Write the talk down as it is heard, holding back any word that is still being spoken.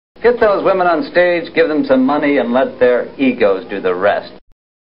Get those women on stage, give them some money, and let their egos do the rest.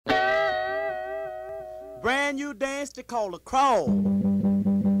 Brand new dance they call a crawl.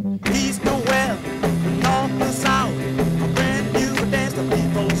 East to west, north to south. A brand new dance the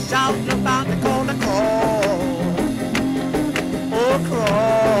people shouting about they call a crawl. Oh,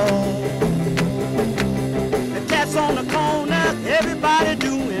 crawl. The cats on the corner, everybody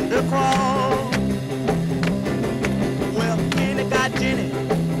doing the crawl. Well, Kenny got Jenny,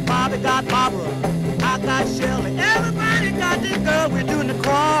 Bobby got Barbara, I got Shirley. Everybody got this girl, we're doing the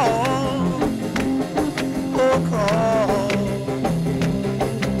crawl. Oh, crawl.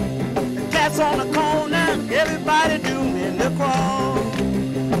 The cats on the corner, everybody doing the crawl.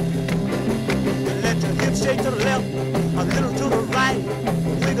 You let your hips shake to the left, a little to the right,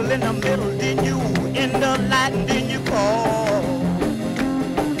 wiggle in the middle, then you in the light, and then you crawl.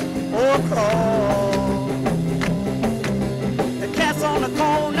 Oh, crawl. The cats on the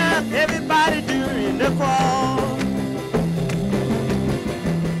corner, everybody doing the crawl.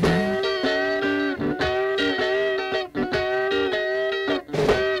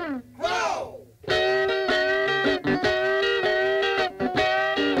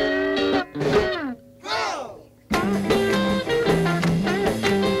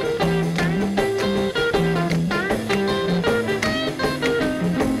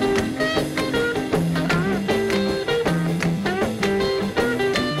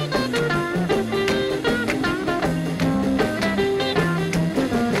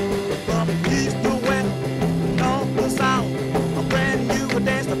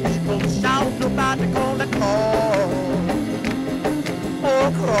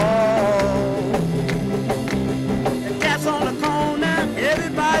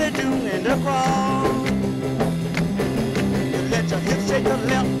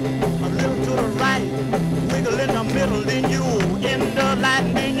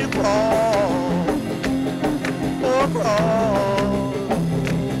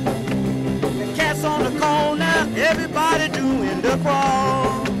 Everybody doing the crawl.